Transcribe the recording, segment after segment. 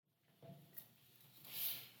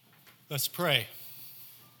Let's pray.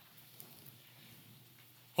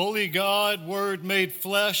 Holy God, Word made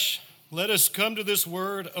flesh, let us come to this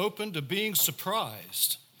Word open to being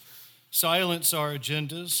surprised. Silence our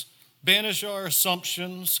agendas, banish our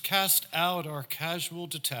assumptions, cast out our casual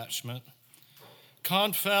detachment.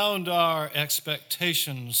 Confound our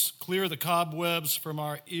expectations, clear the cobwebs from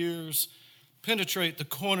our ears, penetrate the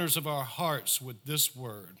corners of our hearts with this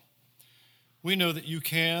Word. We know that you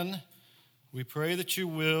can, we pray that you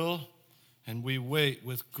will, and we wait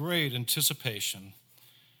with great anticipation.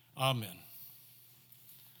 Amen.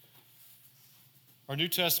 Our New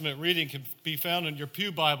Testament reading can be found in your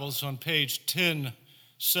pew Bibles on page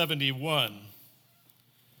 1071.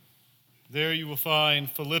 There you will find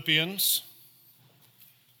Philippians.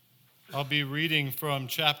 I'll be reading from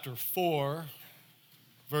chapter 4,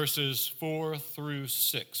 verses 4 through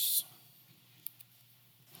 6.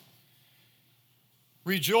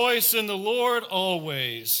 Rejoice in the Lord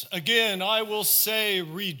always. Again, I will say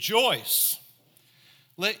rejoice.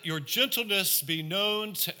 Let your gentleness be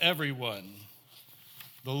known to everyone.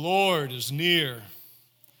 The Lord is near.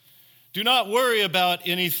 Do not worry about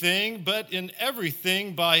anything, but in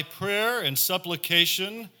everything by prayer and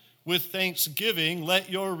supplication with thanksgiving, let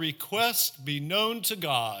your request be known to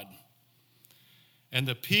God. And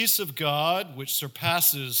the peace of God, which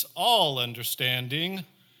surpasses all understanding,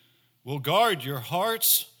 will guard your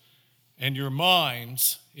hearts and your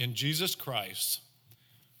minds in Jesus Christ.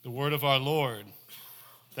 The word of our Lord.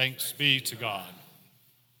 Thanks be to God.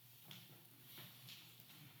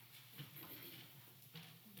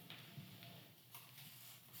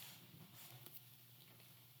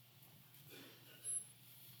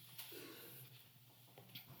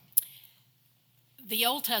 The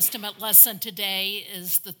Old Testament lesson today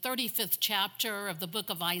is the 35th chapter of the book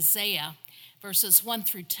of Isaiah, verses 1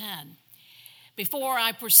 through 10. Before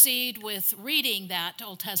I proceed with reading that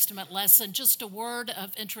Old Testament lesson, just a word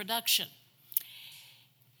of introduction.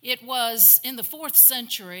 It was in the 4th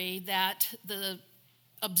century that the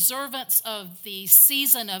observance of the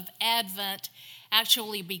season of Advent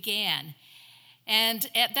actually began. And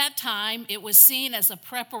at that time, it was seen as a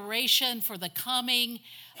preparation for the coming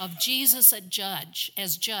of Jesus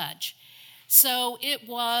as judge. So it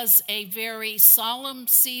was a very solemn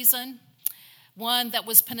season, one that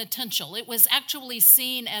was penitential. It was actually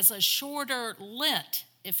seen as a shorter Lent,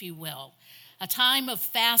 if you will, a time of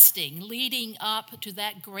fasting leading up to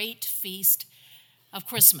that great feast of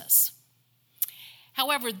Christmas.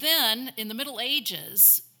 However, then, in the Middle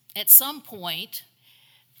Ages, at some point,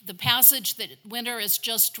 the passage that Winter has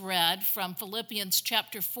just read from Philippians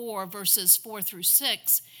chapter 4, verses 4 through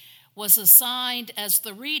 6, was assigned as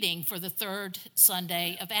the reading for the third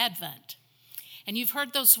Sunday of Advent. And you've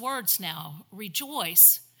heard those words now,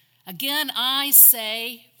 rejoice. Again, I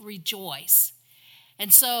say rejoice.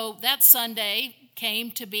 And so that Sunday came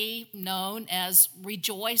to be known as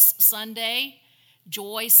Rejoice Sunday,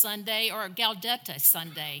 Joy Sunday, or Gaudete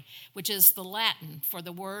Sunday, which is the Latin for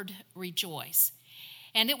the word rejoice.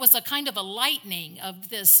 And it was a kind of a lightening of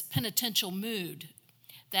this penitential mood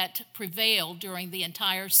that prevailed during the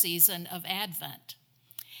entire season of Advent.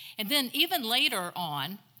 And then even later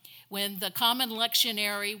on, when the Common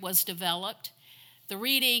Lectionary was developed, the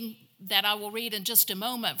reading that I will read in just a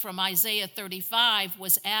moment from Isaiah 35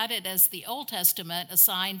 was added as the Old Testament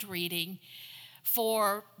assigned reading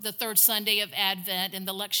for the third Sunday of Advent in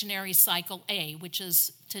the Lectionary Cycle A, which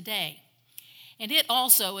is today. And it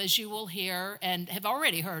also, as you will hear and have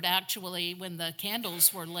already heard actually when the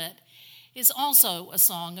candles were lit, is also a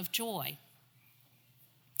song of joy.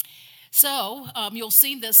 So you'll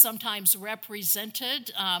see this sometimes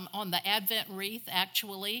represented on the Advent wreath,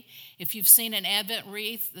 actually. If you've seen an Advent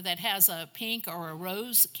wreath that has a pink or a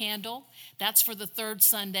rose candle, that's for the third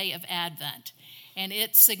Sunday of Advent. And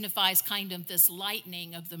it signifies kind of this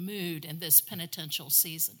lightening of the mood in this penitential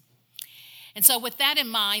season. And so with that in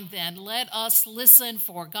mind, then, let us listen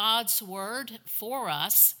for God's word for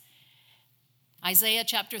us. Isaiah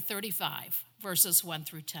chapter 35, verses 1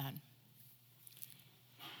 through 10.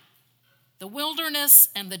 The wilderness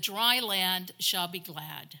and the dry land shall be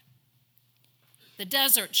glad. The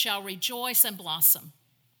desert shall rejoice and blossom.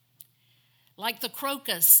 Like the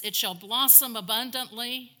crocus, it shall blossom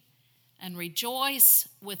abundantly and rejoice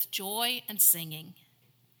with joy and singing.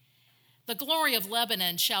 The glory of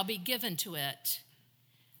Lebanon shall be given to it,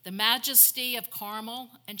 the majesty of Carmel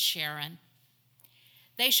and Sharon.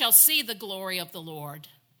 They shall see the glory of the Lord,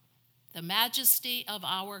 the majesty of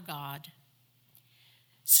our God.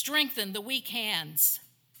 Strengthen the weak hands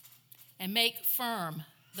and make firm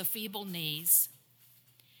the feeble knees.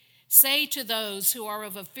 Say to those who are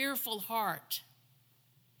of a fearful heart,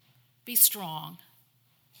 be strong.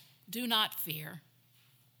 do not fear.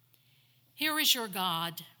 Here is your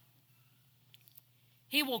God.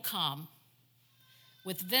 He will come.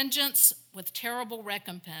 With vengeance, with terrible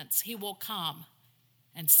recompense, he will come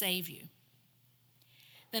and save you.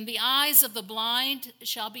 Then the eyes of the blind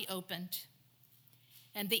shall be opened,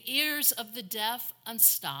 and the ears of the deaf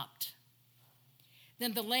unstopped.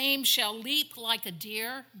 Then the lame shall leap like a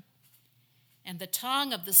deer, and the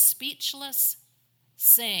tongue of the speechless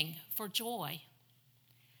sing for joy.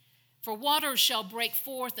 For waters shall break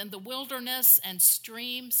forth in the wilderness and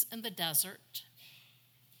streams in the desert.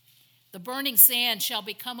 The burning sand shall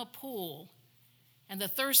become a pool, and the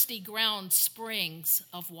thirsty ground springs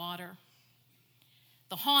of water.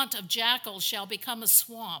 The haunt of jackals shall become a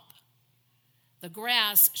swamp. The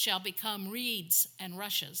grass shall become reeds and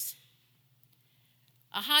rushes.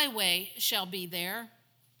 A highway shall be there,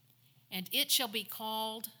 and it shall be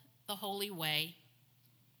called the Holy Way.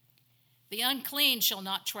 The unclean shall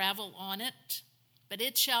not travel on it, but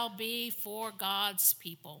it shall be for God's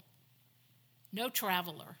people. No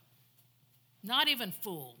traveler, not even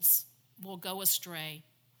fools, will go astray.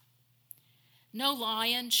 No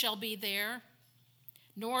lion shall be there,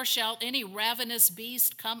 nor shall any ravenous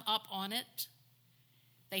beast come up on it.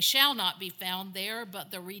 They shall not be found there,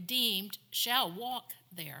 but the redeemed shall walk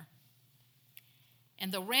there.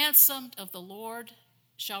 And the ransomed of the Lord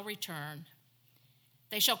shall return.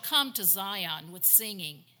 They shall come to Zion with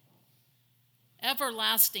singing.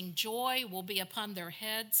 Everlasting joy will be upon their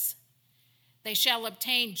heads. They shall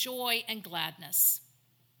obtain joy and gladness.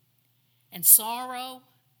 And sorrow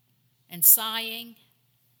and sighing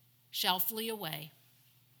shall flee away.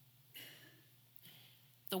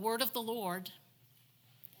 The word of the Lord.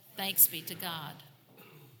 Thanks be to God.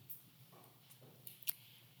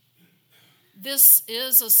 This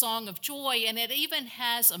is a song of joy, and it even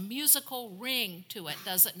has a musical ring to it,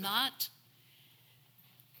 does it not?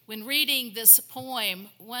 When reading this poem,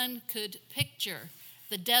 one could picture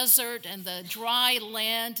the desert and the dry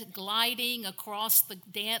land gliding across the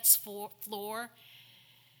dance floor,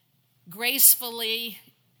 gracefully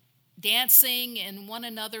dancing in one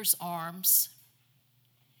another's arms.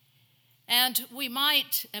 And we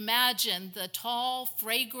might imagine the tall,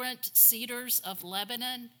 fragrant cedars of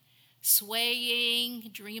Lebanon swaying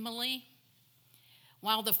dreamily,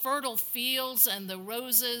 while the fertile fields and the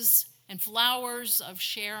roses and flowers of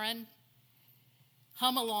Sharon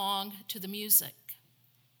hum along to the music.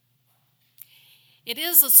 It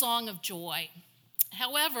is a song of joy.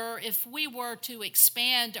 However, if we were to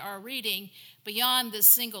expand our reading beyond this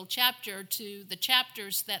single chapter to the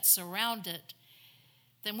chapters that surround it,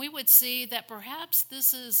 then we would see that perhaps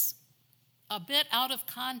this is a bit out of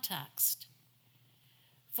context.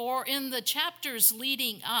 For in the chapters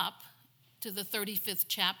leading up to the 35th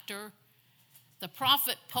chapter, the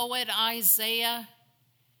prophet poet Isaiah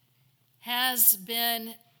has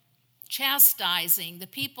been chastising the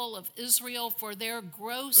people of Israel for their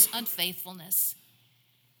gross unfaithfulness.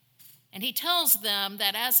 And he tells them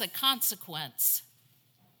that as a consequence,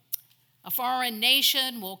 a foreign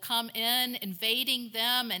nation will come in, invading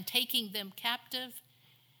them and taking them captive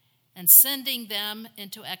and sending them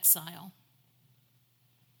into exile.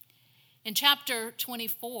 In chapter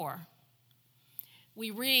 24,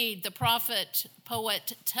 we read the prophet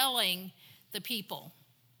poet telling the people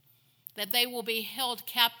that they will be held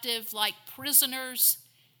captive like prisoners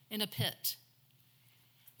in a pit.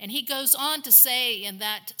 And he goes on to say in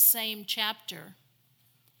that same chapter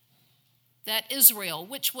that Israel,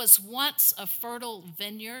 which was once a fertile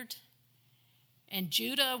vineyard, and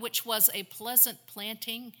Judah, which was a pleasant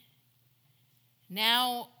planting,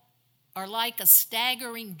 now are like a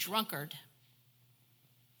staggering drunkard.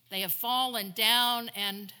 They have fallen down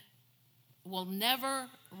and will never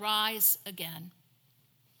rise again.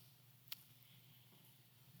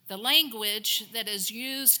 The language that is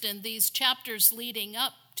used in these chapters leading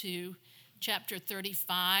up to chapter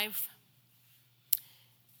 35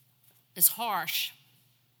 is harsh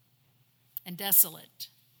and desolate.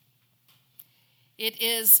 It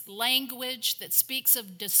is language that speaks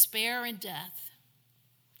of despair and death.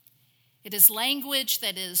 It is language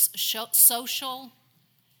that is social,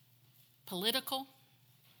 political,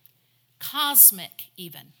 cosmic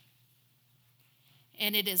even.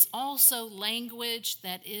 And it is also language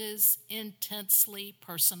that is intensely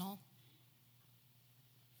personal.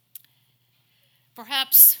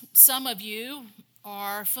 Perhaps some of you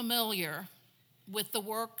are familiar with the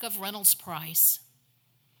work of Reynolds Price,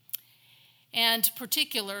 and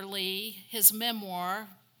particularly his memoir,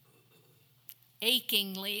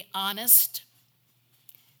 Achingly Honest,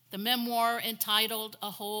 the memoir entitled A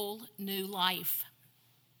Whole New Life.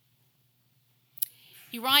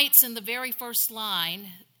 He writes in the very first line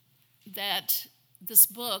that this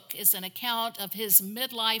book is an account of his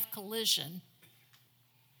midlife collision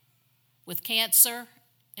with cancer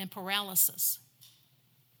and paralysis.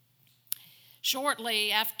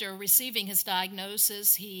 Shortly after receiving his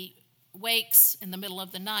diagnosis, he wakes in the middle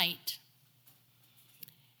of the night.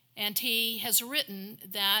 And he has written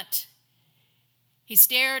that he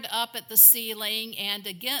stared up at the ceiling, and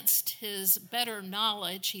against his better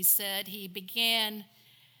knowledge, he said he began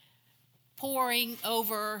poring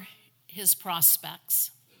over his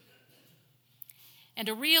prospects. And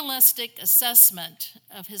a realistic assessment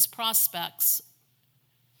of his prospects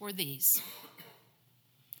were these: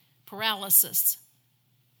 paralysis,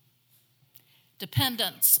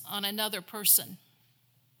 dependence on another person,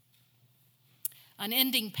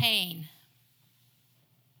 unending pain,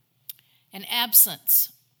 an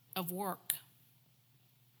absence of work.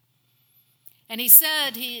 And he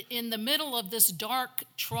said in the middle of this dark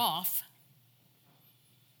trough,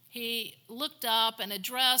 he looked up and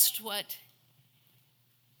addressed what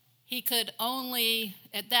he could only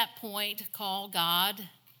at that point call God,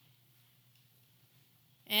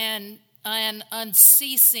 and an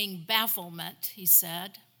unceasing bafflement, he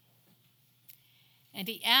said. And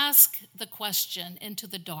he asked the question into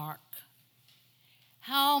the dark: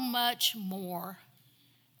 how much more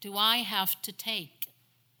do I have to take?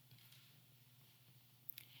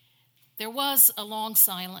 There was a long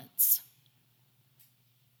silence.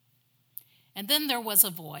 And then there was a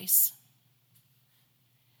voice.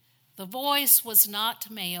 The voice was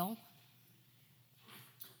not male.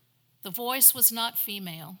 The voice was not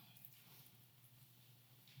female.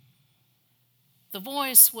 The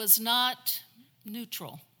voice was not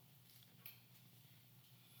neutral.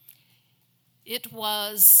 It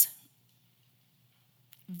was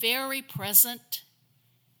very present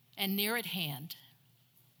and near at hand.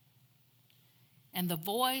 And the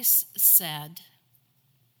voice said,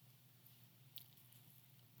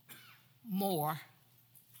 more.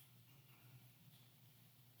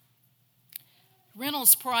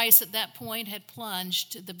 Reynolds Price at that point had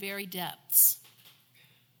plunged to the very depths.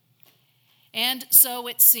 And so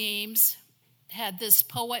it seems had this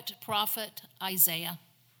poet, prophet Isaiah.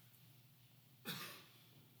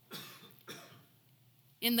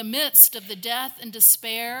 In the midst of the death and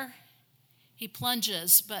despair, he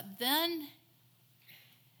plunges, but then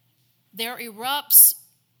there erupts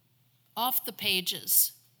off the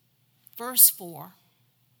pages, verse 4.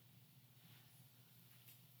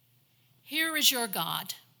 Here is your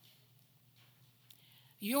God.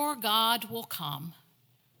 Your God will come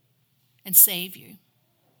and save you.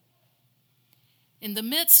 In the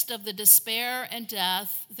midst of the despair and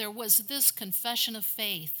death, there was this confession of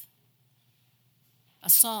faith, a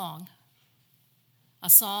song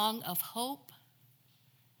of hope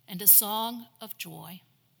and a song of joy.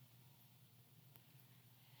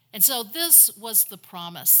 And so this was the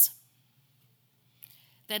promise,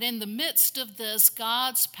 that in the midst of this,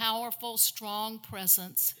 God's powerful, strong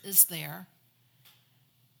presence is there,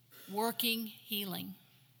 working healing.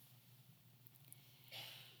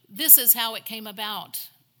 This is how it came about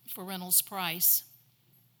for Reynolds Price.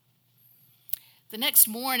 The next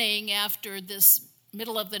morning, after this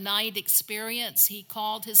middle of the night experience, he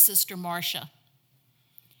called his sister Marcia.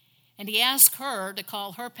 And he asked her to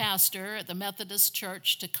call her pastor at the Methodist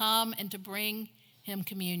Church to come and to bring him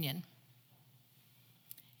communion.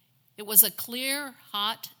 It was a clear,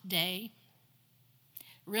 hot day.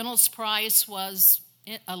 Reynolds Price was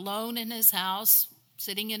alone in his house,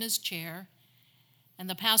 sitting in his chair, and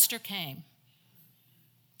the pastor came.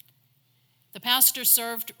 The pastor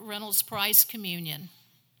served Reynolds Price communion,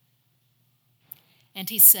 and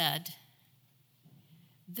he said,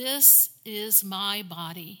 "This is my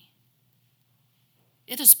body.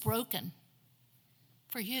 It is broken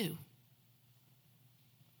for you.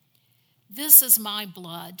 This is my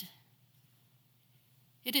blood.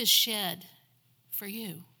 It is shed for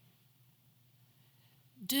you.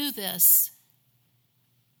 Do this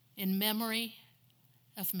in memory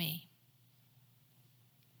of me."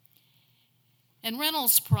 And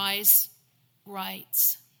Reynolds Price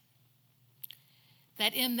writes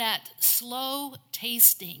that in that slow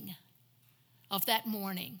tasting of that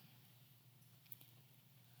morning,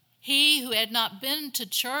 he who had not been to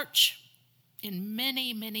church in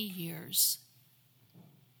many, many years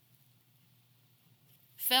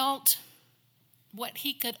felt what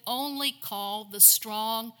he could only call the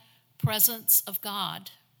strong presence of God.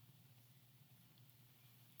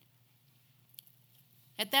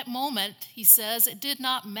 At that moment, he says, it did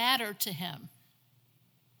not matter to him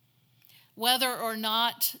whether or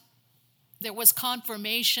not there was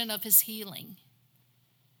confirmation of his healing,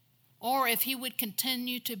 or if he would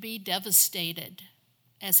continue to be devastated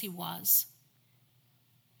as he was.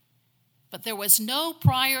 But there was no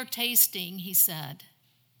prior tasting, he said,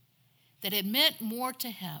 that had meant more to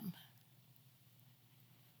him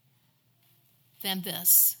than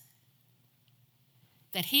this,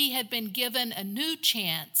 that he had been given a new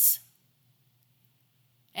chance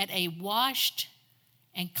at a washed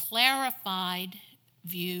and clarified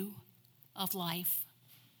view of life.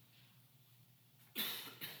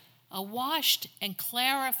 A washed and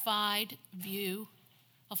clarified view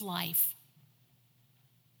of life.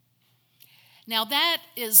 Now, that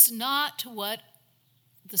is not what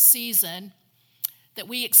the season that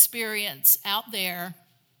we experience out there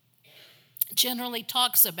generally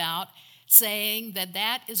talks about, saying that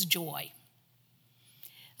that is joy.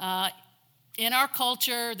 In our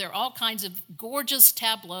culture, there are all kinds of gorgeous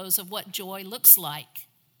tableaus of what joy looks like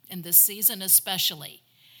in this season especially.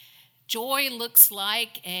 Joy looks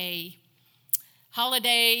like a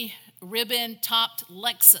holiday ribbon-topped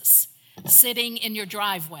Lexus sitting in your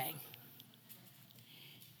driveway.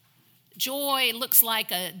 Joy looks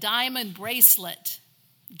like a diamond bracelet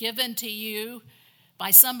given to you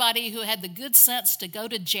by somebody who had the good sense to go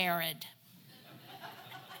to Jared.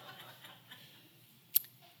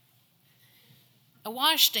 A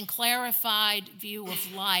washed and clarified view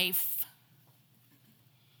of life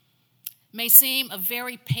may seem a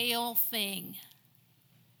very pale thing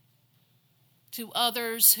to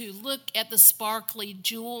others who look at the sparkly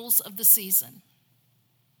jewels of the season.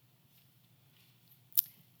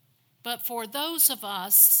 But for those of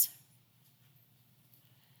us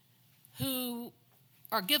who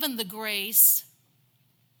are given the grace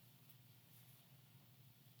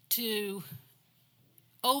to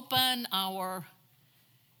open our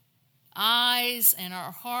eyes and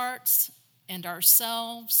our hearts and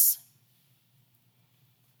ourselves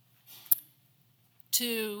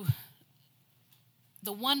to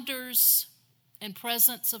the wonders and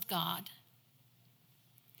presence of God,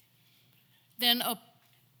 then a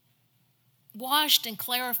washed and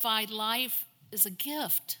clarified life is a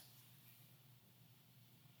gift.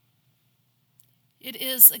 It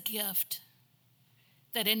is a gift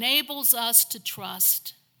that enables us to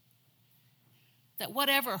trust that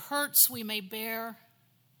whatever hurts we may bear,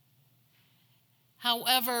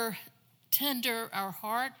 however tender our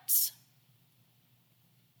hearts,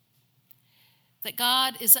 that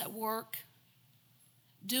God is at work,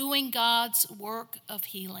 doing God's work of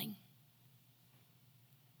healing.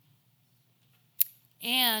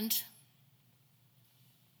 And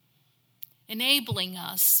enabling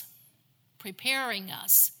us, preparing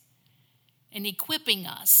us, and equipping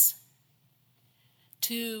us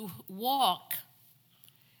to walk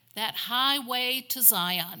that highway to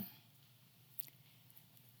Zion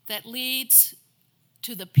that leads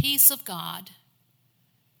to the peace of God,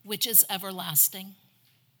 which is everlasting.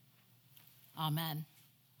 Amen.